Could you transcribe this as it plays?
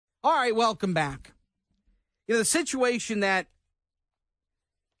All right, welcome back. The situation that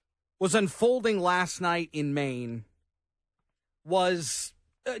was unfolding last night in Maine was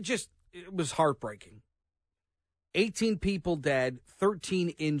it was heartbreaking. 18 people dead, 13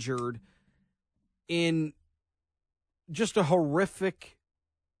 injured in just a horrific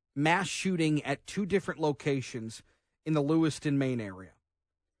mass shooting at two different locations in the Lewiston, Maine area.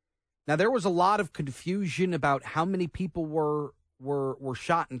 Now, there was a lot of confusion about how many people were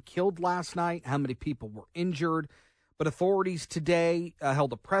shot and killed last night, how many people were injured. But authorities today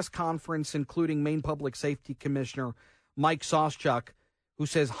held a press conference, including Maine Public Safety Commissioner Mike Soschuk, who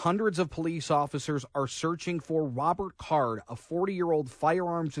says hundreds of police officers are searching for Robert Card, a 40-year-old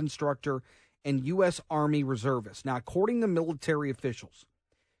firearms instructor and U.S. Army reservist. Now, according to military officials,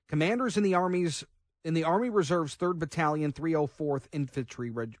 commanders in the Army Reserve's 3rd Battalion, 304th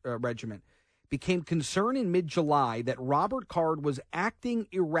Infantry Regiment became concerned in mid-July that Robert Card was acting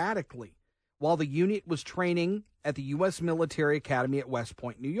erratically while the unit was training at the U.S. Military Academy at West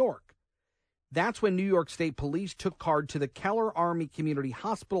Point, New York. That's when New York State Police took Card to the Keller Army Community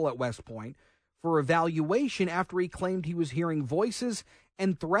Hospital at West Point for evaluation after he claimed he was hearing voices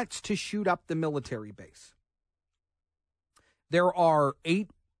and threats to shoot up the military base. There are 8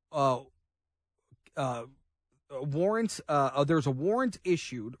 warrants. There's a warrant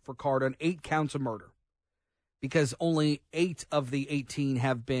issued for Card on 8 counts of murder because only 8 of the 18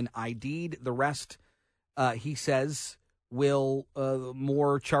 have been ID'd. The rest, he says, will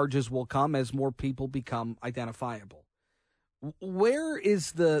more charges will come as more people become identifiable. Where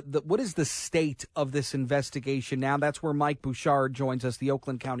is what is the state of this investigation now? That's where Mike Bouchard joins us, the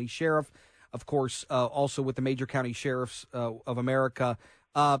Oakland County Sheriff, of course, also with the Major County Sheriffs of America.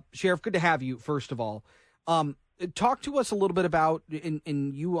 Sheriff, good to have you, first of all. Talk to us a little bit about,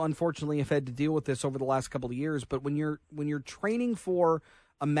 and you unfortunately have had to deal with this over the last couple of years, but when you're training for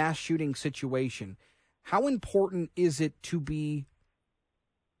a mass shooting situation, how important is it to be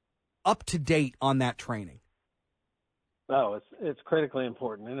up to date on that training? Oh, it's critically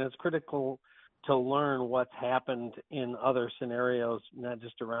important, and it's critical to learn what's happened in other scenarios, not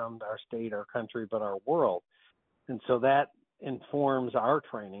just around our state, our country, but our world. And so that informs our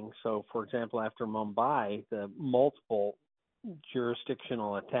training. So, for example, after Mumbai, the multiple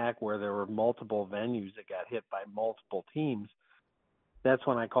jurisdictional attack where there were multiple venues that got hit by multiple teams, that's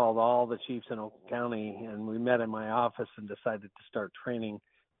when I called all the chiefs in Oakland County, and we met in my office and decided to start training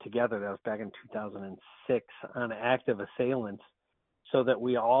together. That was back in 2006 on active assailants, so that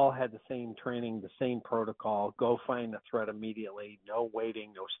we all had the same training, the same protocol. Go find the threat immediately, no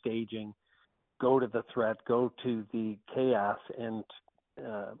waiting, no staging. Go to the threat, go to the chaos, and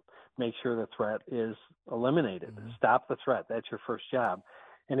make sure the threat is eliminated. Mm-hmm. Stop the threat. That's your first job.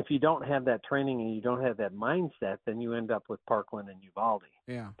 And if you don't have that training and you don't have that mindset, then you end up with Parkland and Uvalde.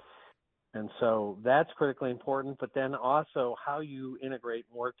 Yeah. And so that's critically important. But then also how you integrate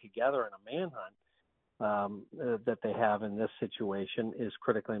and work together in a manhunt that they have in this situation is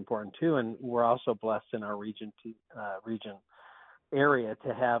critically important too. And we're also blessed in our region area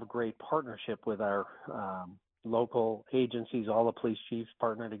to have great partnership with our local agencies. All the police chiefs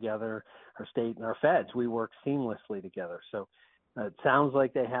partner together, our state and our feds. We work seamlessly together. So it sounds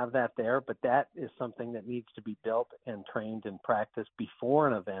like they have that there, but that is something that needs to be built and trained and practiced before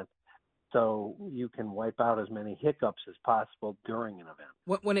an event, so you can wipe out as many hiccups as possible during an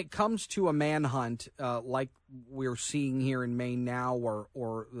event. When it comes to a manhunt like we're seeing here in Maine now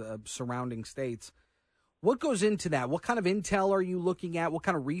or surrounding states, what goes into that? What kind of intel are you looking at? What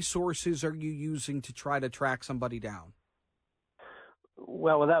kind of resources are you using to try to track somebody down?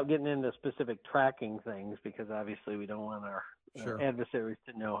 Well, without getting into specific tracking things, because obviously we don't want our Sure. Adversaries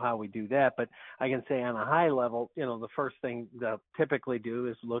to know how we do that. But I can say on a high level, the first thing they'll typically do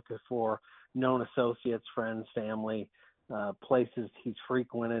is look for known associates, friends, family, places he's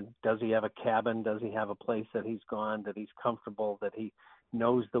frequented. Does he have a cabin? Does he have a place that he's gone, that he's comfortable, that he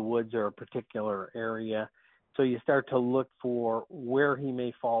knows the woods or a particular area? So you start to look for where he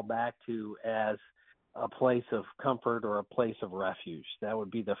may fall back to as a place of comfort or a place of refuge. That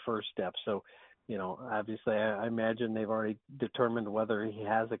would be the first step. So, obviously I imagine they've already determined whether he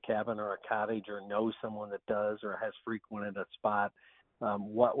has a cabin or a cottage or knows someone that does or has frequented a spot,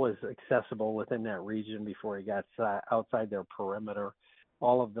 what was accessible within that region before he got outside their perimeter.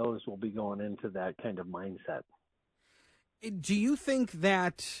 All of those will be going into that kind of mindset. Do you think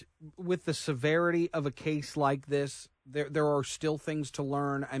that with the severity of a case like this, there are still things to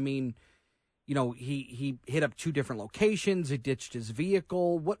learn? I mean, he hit up 2 different locations. He ditched his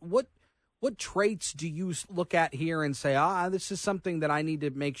vehicle. What traits do you look at here and say, this is something that I need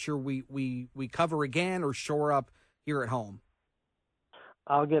to make sure we cover again or shore up here at home?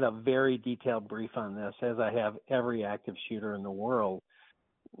 I'll get a very detailed brief on this, as I have every active shooter in the world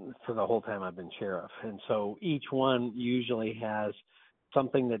for the whole time I've been sheriff. And so each one usually has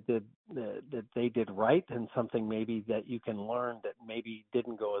something that they did right, and something maybe that you can learn that maybe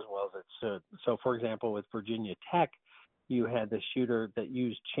didn't go as well as it should. So, for example, with Virginia Tech, you had the shooter that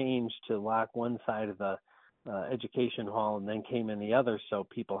used chains to lock one side of the education hall and then came in the other, so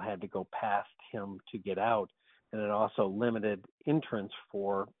people had to go past him to get out. And it also limited entrance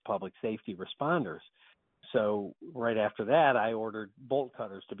for public safety responders. So right after that, I ordered bolt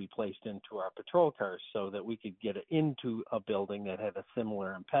cutters to be placed into our patrol cars so that we could get into a building that had a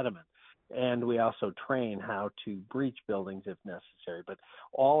similar impediment. And we also train how to breach buildings if necessary. But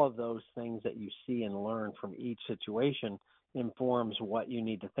all of those things that you see and learn from each situation informs what you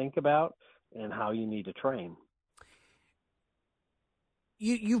need to think about and how you need to train.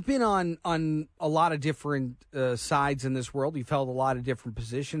 You've been on a lot of different sides in this world. You've held a lot of different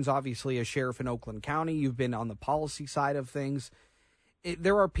positions. Obviously, as sheriff in Oakland County, you've been on the policy side of things.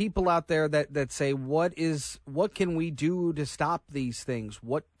 There are people out there that say, what can we do to stop these things?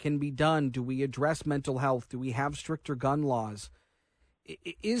 What can be done? Do we address mental health? Do we have stricter gun laws?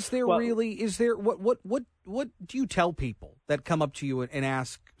 Is there what do you tell people that come up to you and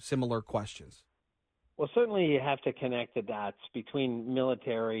ask similar questions? Well, certainly you have to connect the dots between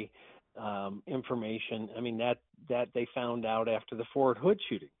military information. I mean, that they found out after the Fort Hood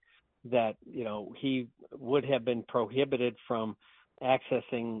shooting that, he would have been prohibited from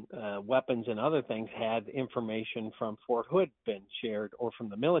accessing weapons and other things had information from Fort Hood been shared or from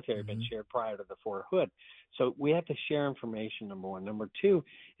the military been shared prior to the Fort Hood. So we have to share information, number one. Number two,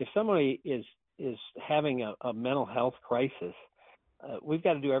 if somebody is having a mental health crisis, we've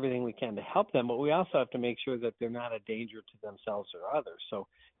got to do everything we can to help them, but we also have to make sure that they're not a danger to themselves or others. So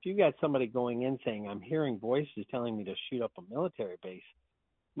if you've got somebody going in saying, I'm hearing voices telling me to shoot up a military base,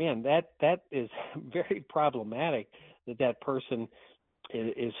 man, that is very problematic that person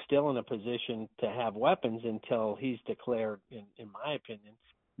is still in a position to have weapons until he's declared, in my opinion,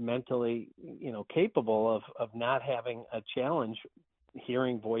 mentally, capable of not having a challenge,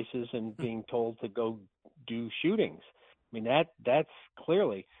 hearing voices and being told to go do shootings. I mean, that's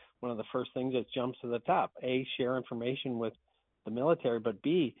clearly one of the first things that jumps to the top. A, share information with the military, but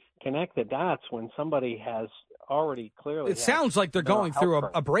B, connect the dots when somebody has already clearly. It sounds like they're going through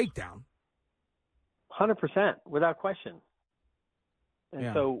a breakdown. 100%, without question. And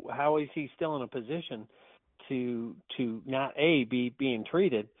Yeah. So how is he still in a position to not A, be being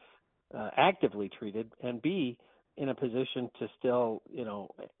treated, actively treated, and B, in a position to still,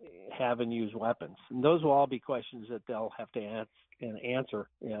 have and use weapons? And those will all be questions that they'll have to ask and answer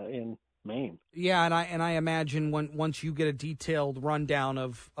in Maine. Yeah, and I imagine once you get a detailed rundown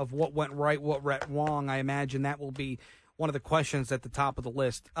of what went right, what went wrong, I imagine that will be one of the questions at the top of the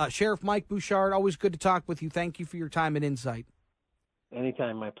list. Sheriff Mike Bouchard, always good to talk with you. Thank you for your time and insight.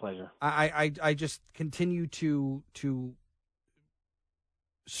 Anytime, my pleasure. I just continue to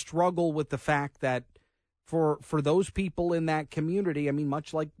struggle with the fact that for those people in that community, I mean,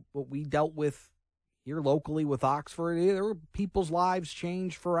 much like what we dealt with here locally with Oxford, there are people's lives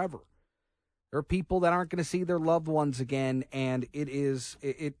change forever. There are people that aren't going to see their loved ones again, and it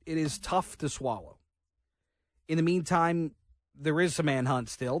is tough to swallow. In the meantime, there is a manhunt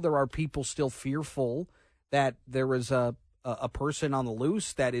still. There are people still fearful that there is a person on the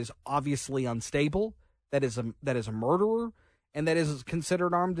loose that is obviously unstable, that is a murderer, and that is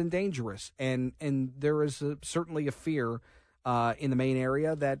considered armed and dangerous. And there is certainly a fear in the Maine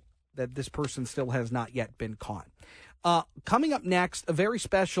area that this person still has not yet been caught. Coming up next, a very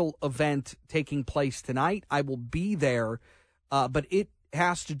special event taking place tonight. I will be there, but it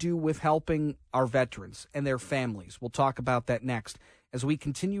has to do with helping our veterans and their families. We'll talk about that next as we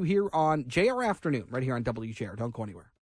continue here on JR Afternoon, right here on WJR. Don't go anywhere.